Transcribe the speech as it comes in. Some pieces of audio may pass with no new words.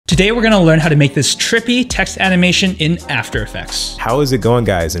Today we're gonna learn how to make this trippy text animation in After Effects. How is it going,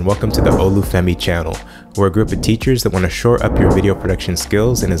 guys, and welcome to the 𝐂𝐡𝐞𝐤 channel. We're a group of teachers that want to shore up your video production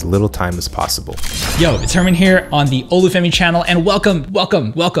skills in as little time as possible. Yo, it's Herman here on the 𝐂𝐡𝐞𝐤 channel, and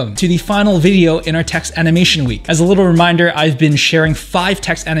welcome to the final video in our text animation week. As a little reminder, I've been sharing 5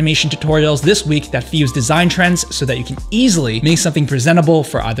 text animation tutorials this week that fuse design trends so that you can easily make something presentable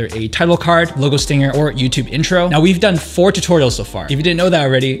for either a title card, logo stinger, or YouTube intro. Now, we've done 4 tutorials so far. If you didn't know that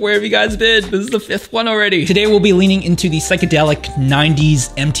already, where have you guys been? This is the 5th one already. Today, we'll be leaning into the psychedelic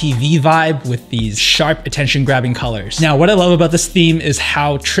 90s MTV vibe with these sharp attention-grabbing colors. Now, what I love about this theme is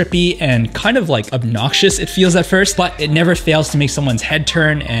how trippy and kind of like obnoxious it feels at first, but it never fails to make someone's head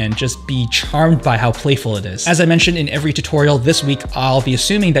turn and just be charmed by how playful it is. As I mentioned in every tutorial this week, I'll be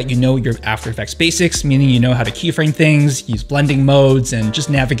assuming that you know your After Effects basics, meaning you know how to keyframe things, use blending modes, and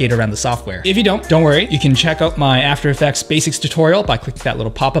just navigate around the software. If you don't worry, you can check out my After Effects basics tutorial by clicking that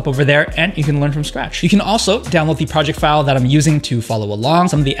little pop-up over there, and you can learn from scratch. You can also download the project file that I'm using to follow along.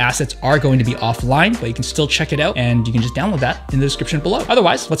 Some of the assets are going to be offline, but you can still check it out, and you can just download that in the description below.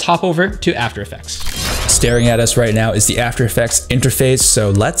 Otherwise, let's hop over to After Effects. Staring at us right now is the After Effects interface, so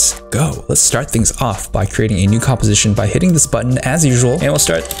let's go. Let's start things off by creating a new composition by hitting this button as usual, and we'll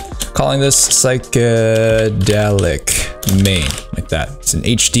start calling this Psychedelic main, like that. It's in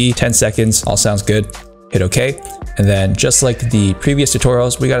HD, 10 seconds, all sounds good. Hit OK. And then just like the previous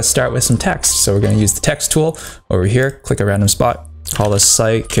tutorials, we got to start with some text. So we're going to use the text tool over here, click a random spot, call this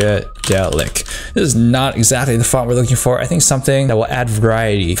Psychedelic. This is not exactly the font we're looking for. I think something that will add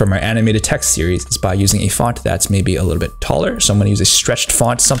variety from our animated text series is by using a font that's maybe a little bit taller. So I'm going to use a stretched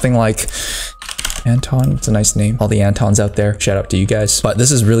font, something like Anton. It's a nice name. All the Antons out there, shout out to you guys. But this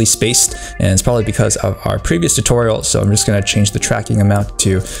is really spaced, and it's probably because of our previous tutorial. So I'm just going to change the tracking amount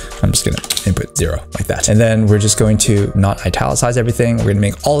to, I'm just going to input 0 like that. And then we're just going to not italicize everything. We're going to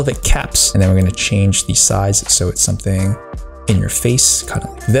make all of it caps, and then we're going to change the size so it's something in your face, kind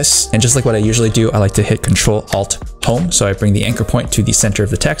of like this. And just like what I usually do, I like to hit Control-Alt-Home. So I bring the anchor point to the center of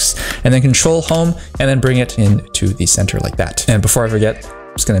the text, and then Control-Home, and then bring it into the center like that. And before I forget,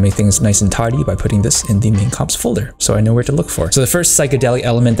 I'm just gonna make things nice and tidy by putting this in the main comps folder so I know where to look for. So the first psychedelic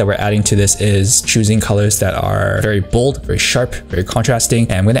element that we're adding to this is choosing colors that are very bold, very sharp, very contrasting.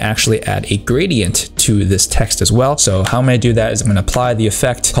 And I'm gonna actually add a gradient to this text as well. So how I'm gonna do that is I'm gonna apply the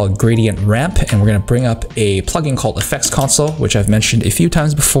effect called Gradient Ramp, and we're gonna bring up a plugin called Effects Console, which I've mentioned a few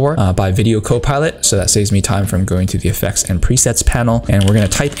times before by Video Copilot. So that saves me time from going to the Effects and Presets panel. And we're gonna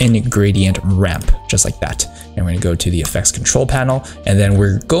type in Gradient Ramp, just like that. And we're gonna go to the Effects Control panel, and then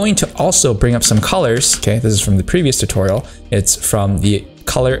we're going to also bring up some colors. Okay, this is from the previous tutorial. It's from the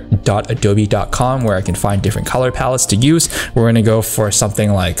color.adobe.com, where I can find different color palettes to use. We're gonna go for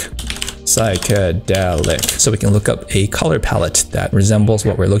something like Psychedelic, so we can look up a color palette that resembles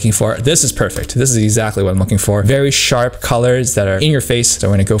what we're looking for. This is perfect. This is exactly what I'm looking for. Very sharp colors that are in your face. So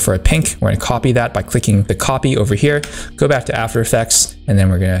we're gonna go for a pink. We're gonna copy that by clicking the copy over here, go back to After Effects, and then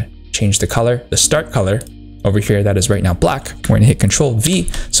we're gonna change the color, the start color, over here that is right now black. We're gonna hit Control-V,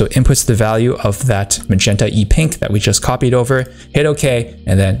 so it inputs the value of that magenta pink that we just copied over, hit OK,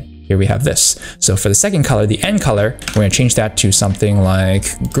 and then here we have this. So for the second color, the end color, we're gonna change that to something like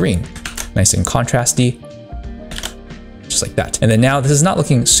green. Nice and contrasty, just like that. And then now this is not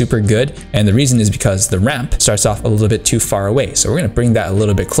looking super good, and the reason is because the ramp starts off a little bit too far away. So we're gonna bring that a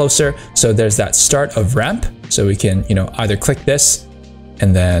little bit closer. So there's that start of ramp, so we can, either click this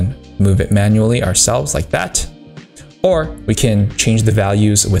and then move it manually ourselves like that, or we can change the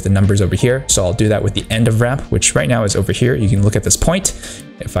values with the numbers over here. So I'll do that with the end of ramp, which right now is over here. You can look at this point.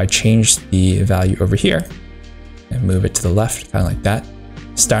 If I change the value over here and move it to the left, kind of like that,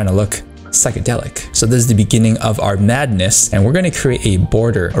 it's starting to look psychedelic. So this is the beginning of our madness, and we're going to create a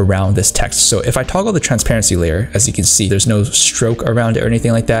border around this text. So if I toggle the transparency layer, as you can see, there's no stroke around it or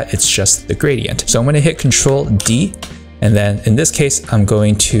anything like that. It's just the gradient. So I'm going to hit Control-D, and then in this case, I'm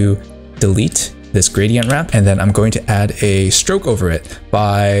going to delete this gradient ramp, and then I'm going to add a stroke over it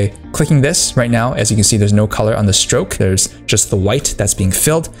by clicking this. Right now, as you can see, there's no color on the stroke. There's just the white that's being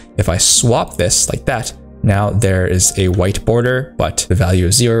filled. If I swap this like that, now there is a white border, but the value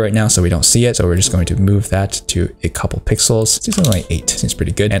is 0 right now, so we don't see it. So we're just going to move that to a couple pixels. It's something like 8, seems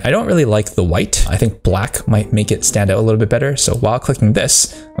pretty good. And I don't really like the white. I think black might make it stand out a little bit better. So while clicking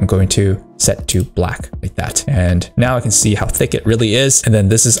this, I'm going to set to black like that. And now I can see how thick it really is. And then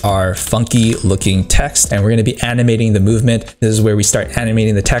this is our funky looking text, and we're going to be animating the movement. This is where we start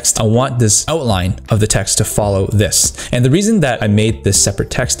animating the text. I want this outline of the text to follow this. And the reason that I made this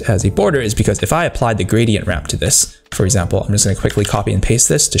separate text as a border is because if I applied the gradient ramp to this, for example, I'm just going to quickly copy and paste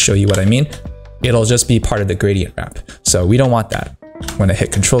this to show you what I mean. It'll just be part of the gradient ramp. So we don't want that. I'm going to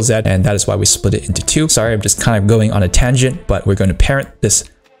hit Control Z, and that is why we split it into two. Sorry, I'm just kind of going on a tangent, but we're going to parent this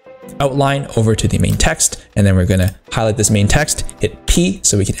outline over to the main text, and then we're going to highlight this main text, hit P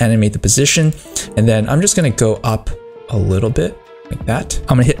so we can animate the position, and then I'm just going to go up a little bit like that.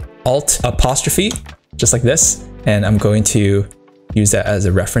 I'm going to hit 𝐿𝐴, just like this, and I'm going to use that as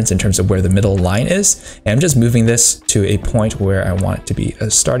a reference in terms of where the middle line is. And I'm just moving this to a point where I want it to be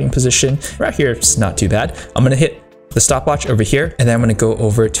a starting position. Right here, it's not too bad. I'm going to hit the stopwatch over here, and then I'm going to go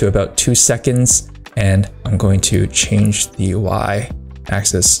over to about 2 seconds, and I'm going to change the Y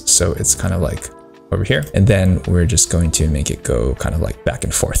axis so it's kind of like over here, and then we're just going to make it go kind of like back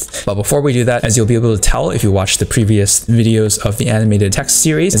and forth. But before we do that, as you'll be able to tell if you watch the previous videos of the animated text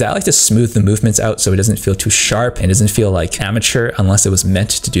series, is that I like to smooth the movements out so it doesn't feel too sharp and doesn't feel like amateur unless it was meant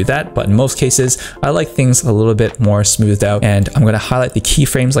to do that. But in most cases, I like things a little bit more smoothed out, and I'm going to highlight the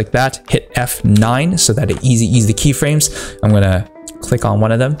keyframes like that, hit F9 so that it ease the keyframes. I'm going to click on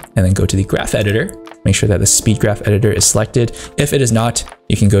one of them and then go to the graph editor. Make sure that the speed graph editor is selected. If it is not,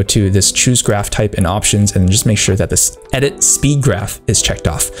 you can go to this choose graph type in options and just make sure that this edit speed graph is checked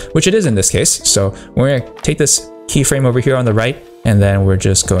off, which it is in this case. So we're going to take this keyframe over here on the right, and then we're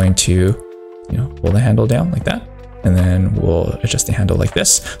just going to, pull the handle down like that. And then we'll adjust the handle like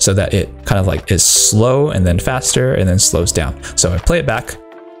this so that it kind of like is slow and then faster and then slows down. So I play it back.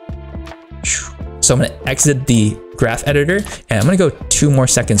 So I'm going to exit the graph editor, and I'm going to go 2 more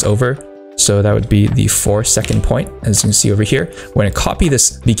seconds over. So that would be the 4-second point. As you can see over here, we're going to copy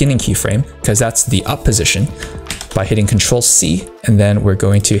this beginning keyframe because that's the up position by hitting Control C, and then we're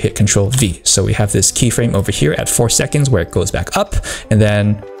going to hit Control V. So we have this keyframe over here at 4 seconds where it goes back up, and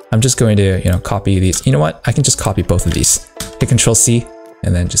then I'm just going to, copy these. You know what? I can just copy both of these. Hit Control C,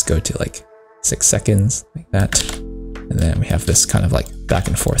 and then just go to like 6 seconds like that. And then we have this kind of like back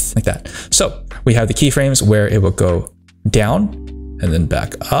and forth like that. So we have the keyframes where it will go down and then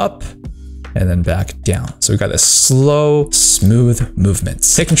back up and then back down. So we've got this slow, smooth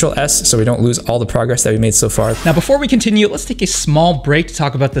movements. Hit Control S so we don't lose all the progress that we made so far. Now, before we continue, let's take a small break to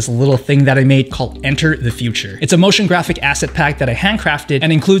talk about this little thing that I made called Enter the Future. It's a motion graphic asset pack that I handcrafted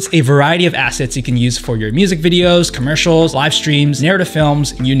and includes a variety of assets you can use for your music videos, commercials, live streams, narrative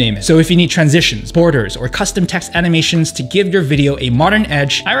films, you name it. So if you need transitions, borders, or custom text animations to give your video a modern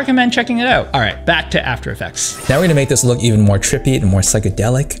edge, I recommend checking it out. All right, back to After Effects. Now we're gonna make this look even more trippy and more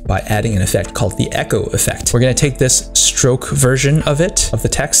psychedelic by adding an effect called the echo effect. We're going to take this stroke version of it, of the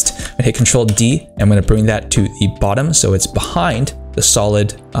text, and hit Control D. I'm going to bring that to the bottom so it's behind the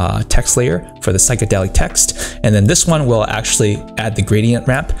solid text layer for the psychedelic text. And then this one will actually add the gradient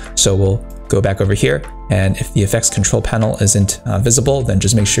ramp. So we'll go back over here, and if the effects control panel isn't visible, then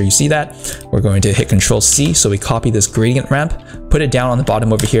just make sure you see that. We're going to hit Control C so we copy this gradient ramp, put it down on the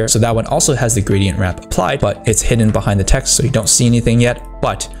bottom over here. So that one also has the gradient ramp applied, but it's hidden behind the text so you don't see anything yet,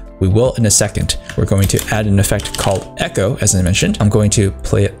 but we will in a second. We're going to add an effect called echo, as I mentioned. I'm going to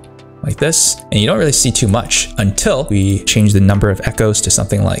play it like this, and you don't really see too much until we change the number of echoes to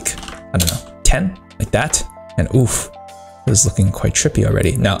something like, I don't know, 10, like that. And oof, this is looking quite trippy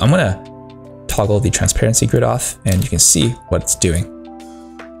already. Now I'm gonna toggle the transparency grid off, and you can see what it's doing.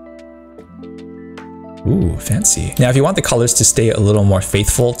 Ooh, fancy. Now, if you want the colors to stay a little more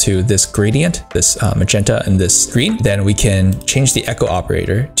faithful to this gradient, this magenta and this green, then we can change the echo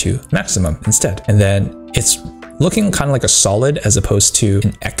operator to maximum instead. And then it's looking kind of like a solid as opposed to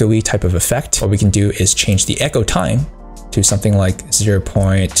an echoey type of effect. What we can do is change the echo time to something like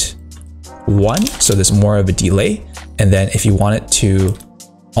 0.1. So there's more of a delay. And then if you want it to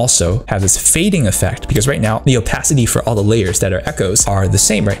also have this fading effect, because right now the opacity for all the layers that are echoes are the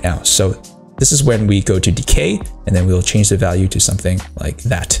same right now. So this is when we go to decay, and then we'll change the value to something like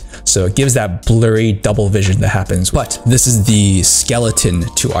that. So it gives that blurry double vision that happens. But this is the skeleton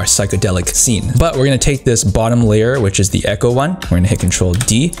to our psychedelic scene. But we're gonna take this bottom layer, which is the echo one. We're gonna hit Control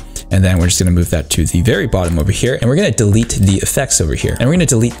D, and then we're just gonna move that to the very bottom over here. And we're gonna delete the effects over here. And we're gonna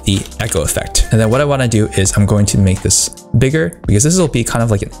delete the echo effect. And then what I wanna do is I'm going to make this bigger, because this will be kind of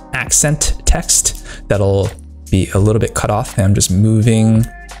like an accent text that'll be a little bit cut off. And I'm just moving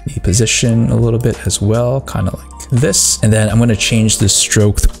the position a little bit as well, kind of like this. And then I'm going to change the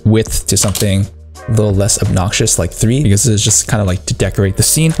stroke width to something a little less obnoxious, like 3, because this is just kind of like to decorate the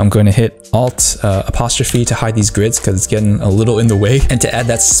scene. I'm going to hit 𝐿𝐴 to hide these grids because it's getting a little in the way. And to add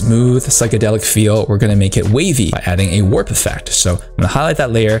that smooth psychedelic feel, we're going to make it wavy by adding a warp effect. So I'm going to highlight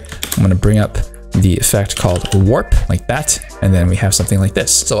that layer. I'm going to bring up the effect called warp like that, and then we have something like this.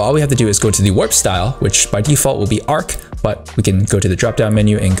 So all we have to do is go to the warp style, which by default will be arc, but we can go to the drop down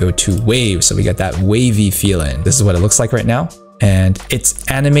menu and go to wave. So we get that wavy feeling. This is what it looks like right now. and it's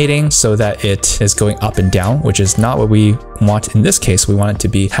animating so that it is going up and down, which is not what we want in this case. We want it to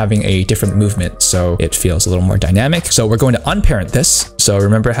be having a different movement so it feels a little more dynamic. So we're going to unparent this. So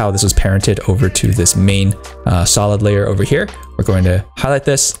remember how this was parented over to this main solid layer over here. We're going to highlight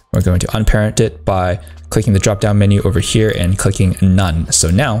this. We're going to unparent it by clicking the drop down menu over here and clicking none.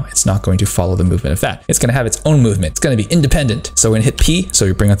 So now it's not going to follow the movement of that. It's going to have its own movement. It's going to be independent. So we're going to hit P. So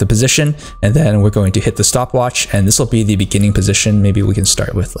we bring up the position, and then we're going to hit the stopwatch, and this will be the beginning position. Maybe we can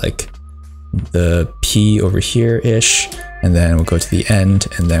start with like the P over here-ish, and then we'll go to the end,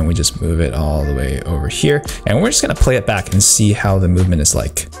 and then we just move it all the way over here. And we're just going to play it back and see how the movement is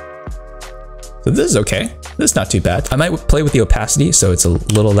like. So this is okay. This is not too bad. I might play with the opacity so it's a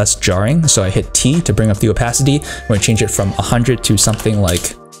little less jarring. So I hit T to bring up the opacity. I'm going to change it from 100 to something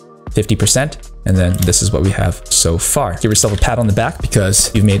like 50%. And then this is what we have so far. Give yourself a pat on the back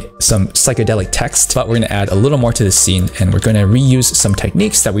because you've made some psychedelic text, but we're going to add a little more to the scene, and we're going to reuse some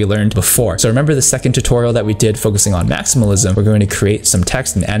techniques that we learned before. So remember the second tutorial that we did focusing on maximalism? We're going to create some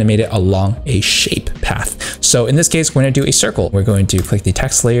text and animate it along a shape path. So in this case, we're going to do a circle. We're going to click the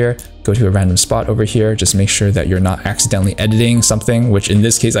text layer, go to a random spot over here. Just make sure that you're not accidentally editing something, which in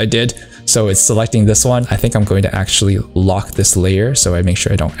this case I did. So it's selecting this one. I think I'm going to actually lock this layer so I make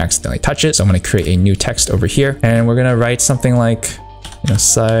sure I don't accidentally touch it. So I'm going to create a new text over here, and we're going to write something like,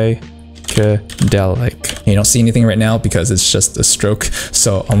 psychedelic. You don't see anything right now because it's just a stroke.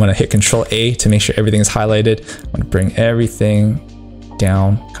 So I'm going to hit Control A to make sure everything is highlighted. I'm going to bring everything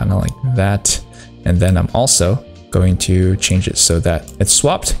down kind of like that. And then I'm also going to change it so that it's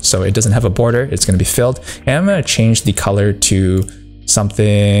swapped. So it doesn't have a border. It's going to be filled. And I'm going to change the color to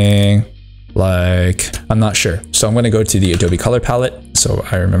something like, I'm not sure. So I'm going to go to the Adobe color palette so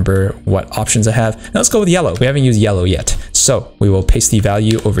I remember what options I have. Now let's go with yellow. We haven't used yellow yet. So we will paste the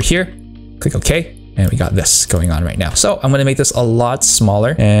value over here, click OK, and we got this going on right now. So I'm going to make this a lot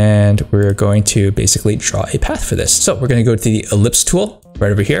smaller, and we're going to basically draw a path for this. So we're going to go to the ellipse tool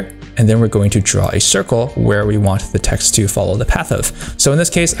right over here, and then we're going to draw a circle where we want the text to follow the path of. So in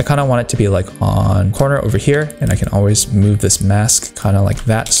this case, I kind of want it to be like on corner over here, and I can always move this mask kind of like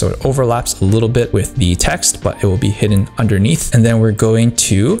that. So it overlaps a little bit with the text, but it will be hidden underneath. And then we're going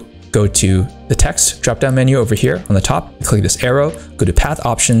to go to the text drop down menu over here on the top, click this arrow, go to path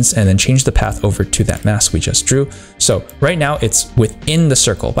options, and then change the path over to that mask we just drew. So right now it's within the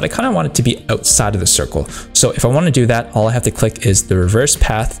circle, but I kind of want it to be outside of the circle. So if I want to do that, all I have to click is the reverse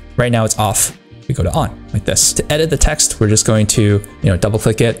path. Right now it's off. We go to on like this. To edit the text, we're just going to, double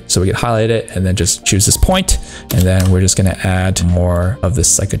click it so we can highlight it, and then just choose this point, and then we're just going to add more of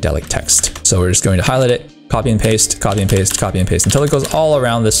this psychedelic text. So we're just going to highlight it, copy and paste, copy and paste, copy and paste until it goes all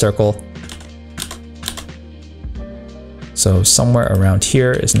around this circle. So somewhere around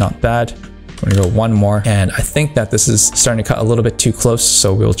here is not bad. We're gonna go one more, and I think that this is starting to cut a little bit too close,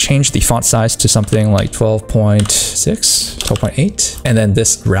 so we'll change the font size to something like 12.6, 12.8, and then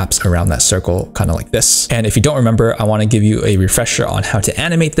this wraps around that circle kind of like this. And if you don't remember, I want to give you a refresher on how to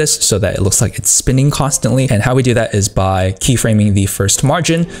animate this so that it looks like it's spinning constantly. And how we do that is by keyframing the first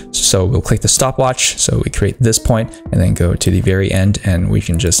margin. So we'll click the stopwatch, so we create this point and then go to the very end, and we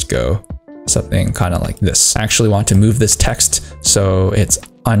can just go something kind of like this. I actually want to move this text so it's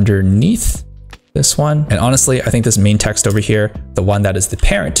underneath this one. And honestly, I think this main text over here, the one that is the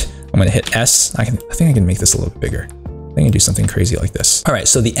parent, I'm going to hit S. I think I can make this a little bit bigger. I think I can do something crazy like this. All right,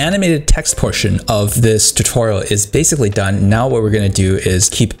 so the animated text portion of this tutorial is basically done. Now what we're going to do is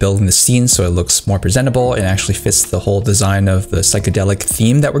keep building the scene so it looks more presentable and actually fits the whole design of the psychedelic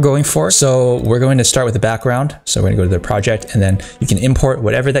theme that we're going for. So we're going to start with the background. So we're going to go to the project, and then you can import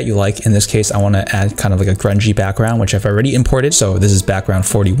whatever that you like. In this case, I want to add kind of like a grungy background, which I've already imported. So this is background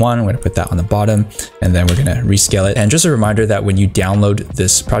 41. I'm going to put that on the bottom, and then we're going to rescale it. And just a reminder that when you download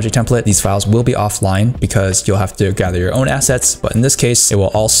this project template, these files will be offline because you'll have to gather your own assets, but in this case, it will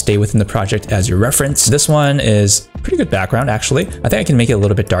all stay within the project as your reference. This one is pretty good background, actually. I think I can make it a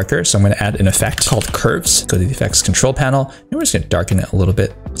little bit darker, so I'm going to add an effect called curves. Go to the effects control panel, and we're just going to darken it a little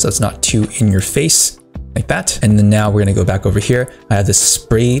bit so it's not too in your face like that. And then now we're going to go back over here. I have this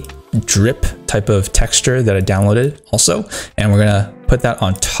spray drip type of texture that I downloaded also, and we're going to put that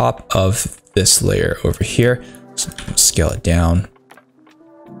on top of this layer over here. So scale it down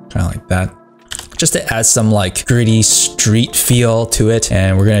kind of like that, just to add some like gritty street feel to it.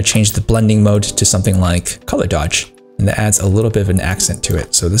 And we're going to change the blending mode to something like color dodge, and that adds a little bit of an accent to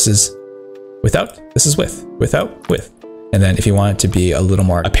it. So this is without, this is with, without, with. And then if you want it to be a little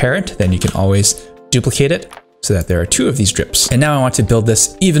more apparent, then you can always duplicate it so that there are 2 of these drips. And now I want to build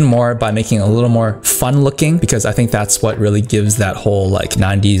this even more by making it a little more fun looking, because I think that's what really gives that whole like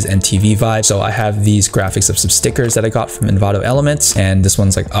 90s MTV vibe. So I have these graphics of some stickers that I got from Envato Elements, and this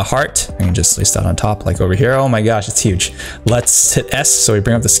one's like a heart. I can just place that on top like over here. Oh my gosh, it's huge. Let's hit S, so we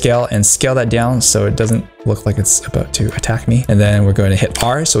bring up the scale and scale that down so it doesn't look like it's about to attack me. And then we're going to hit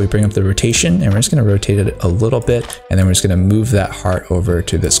R, so we bring up the rotation, and we're just going to rotate it a little bit, and then we're just going to move that heart over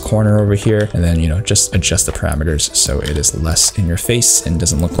to this corner over here, and then, you know, just adjust the parameters so it is less in your face and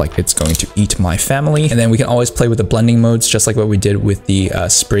doesn't look like it's going to eat my family. And then we can always play with the blending modes, just like what we did with the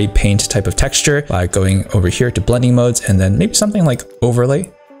spray paint type of texture, by going over here to blending modes, and then maybe something like overlay.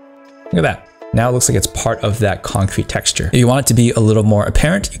 Look at that. Now it looks like it's part of that concrete texture. If you want it to be a little more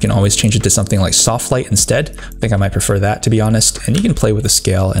apparent, you can always change it to something like soft light instead. I think I might prefer that, to be honest. And you can play with the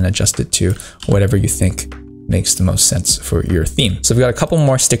scale and adjust it to whatever you think makes the most sense for your theme. So we've got a couple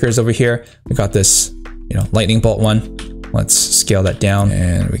more stickers over here. We got this, you know, lightning bolt one. Let's scale that down,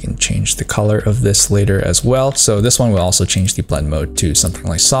 and we can change the color of this later as well. So this one will also change the blend mode to something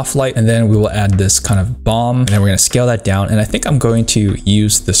like soft light, and then we will add this kind of bomb, and then we're going to scale that down. And I think I'm going to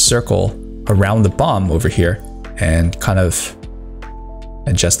use the circle around the bomb over here and kind of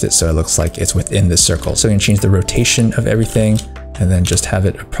adjust it so it looks like it's within the circle. So we can change the rotation of everything and then just have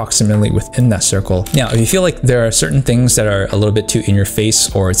it approximately within that circle. Now, if you feel like there are certain things that are a little bit too in your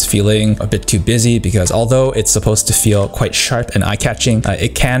face, or it's feeling a bit too busy, because although it's supposed to feel quite sharp and eye-catching,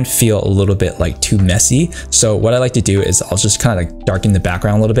 it can feel a little bit like too messy. So what I like to do is I'll just kind of like darken the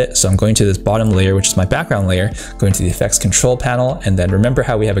background a little bit. So I'm going to this bottom layer, which is my background layer, going to the effects control panel, and then remember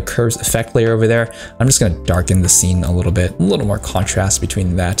how we have a curves effect layer over there? I'm just going to darken the scene a little more contrast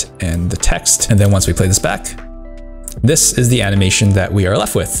between that and the text. And then once we play this back, this is the animation that we are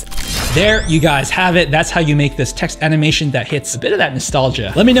left with. There you guys have it. That's how you make this text animation that hits a bit of that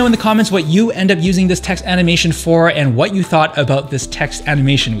nostalgia. Let me know in the comments what you end up using this text animation for and what you thought about this text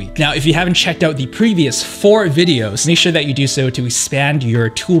animation week. Now, if you haven't checked out the previous 4 videos, make sure that you do so to expand your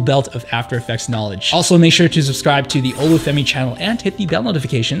tool belt of After Effects knowledge. Also, make sure to subscribe to the Olufemi channel and hit the bell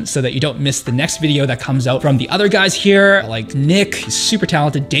notification so that you don't miss the next video that comes out from the other guys here, like Nick, he's super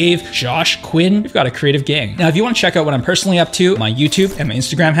talented, Dave, Josh, Quinn. We've got a creative gang. Now, if you want to check out what I'm personally up to, my YouTube and my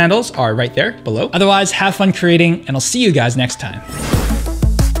Instagram handles are right there below. Otherwise, have fun creating, and I'll see you guys next time.